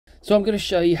So I'm going to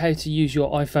show you how to use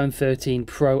your iPhone 13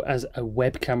 Pro as a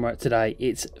web camera today.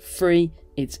 It's free,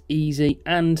 it's easy,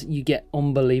 and you get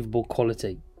unbelievable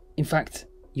quality. In fact,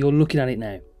 you're looking at it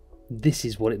now. This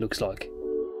is what it looks like.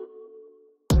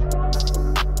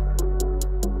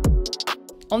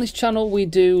 On this channel we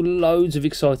do loads of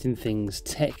exciting things,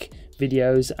 tech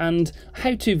videos and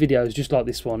how-to videos just like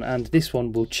this one, and this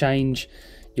one will change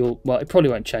well, it probably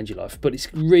won't change your life, but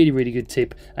it's really good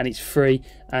tip, and it's free,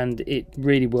 and it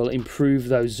really will improve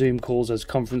those Zoom calls, those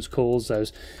conference calls,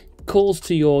 those calls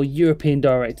to your European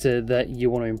director that you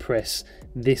want to impress.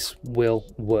 This will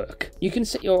work. You can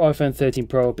set your iPhone 13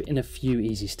 Pro up in a few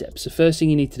easy steps. The first thing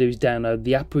you need to do is download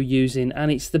the app we're using,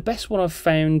 and it's the best one I've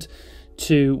found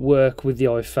to work with the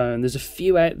iPhone. There's a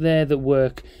few out there that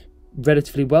work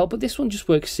relatively well, but this one just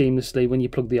works seamlessly. When you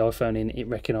plug the iPhone in, it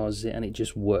recognizes it and it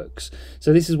just works.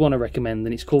 So this is one I recommend,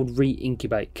 and it's called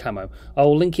Re-Incubate Camo. I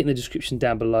will link it in the description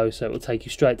down below, so it will take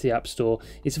you straight to the App Store.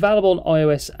 It's available on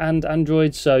iOS and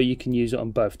Android, so you can use it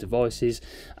on both devices,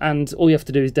 and all you have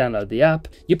to do is download the app.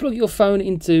 You plug your phone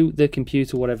into the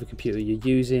computer, whatever computer you're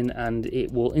using, and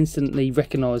it will instantly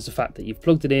recognize the fact that you've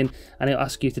plugged it in, and it'll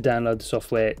ask you to download the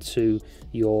software to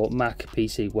your Mac,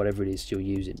 PC, whatever it is you're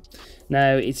using.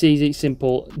 Now it's easy,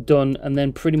 simple, done, and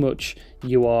then pretty much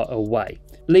you are away.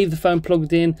 Leave the phone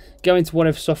plugged in, go into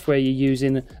whatever software you're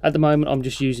using. At the moment I'm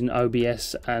just using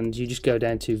OBS, and you just go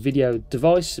down to video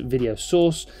device, video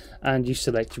source, and you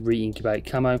select Re-Incubate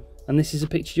Camo, and this is a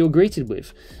picture you're greeted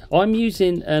with. I'm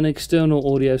using an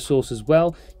external audio source as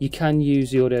well. You can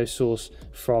use the audio source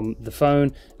from the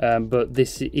phone, but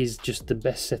this is just the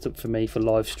best setup for me for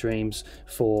live streams,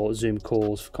 for Zoom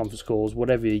calls, for conference calls,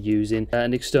 whatever you're using.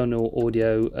 An external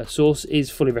audio source is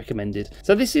fully recommended.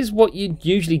 So this is what you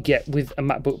usually get with a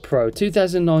MacBook Pro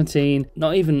 2019,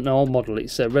 not even an old model,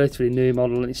 it's a relatively new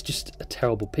model, and it's just a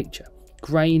terrible picture.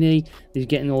 Grainy, you're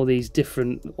getting all these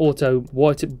different auto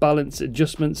white balance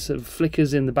adjustments of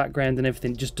flickers in the background and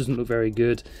everything. It just doesn't look very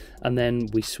good. And then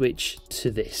we switch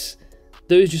to this.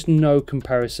 There's just no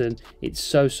comparison. It's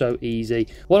so easy.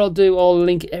 What I'll do, I'll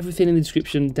link everything in the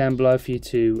description down below for you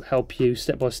to help you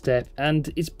step by step,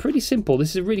 and it's pretty simple.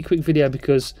 This is a really quick video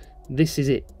because this is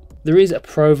it. There is a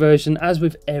pro version, as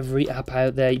with every app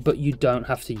out there, but you don't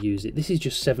have to use it. This is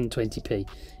just 720p.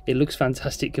 It looks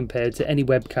fantastic compared to any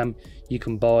webcam you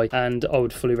can buy, and I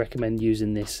would fully recommend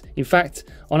using this. In fact,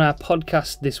 on our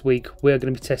podcast this week, we're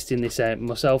going to be testing this out.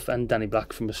 Myself and Danny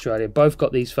Black from Australia both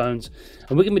got these phones,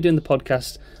 and we're going to be doing the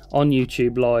podcast on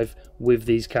YouTube live with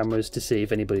these cameras to see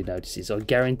if anybody notices. I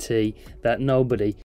guarantee that nobody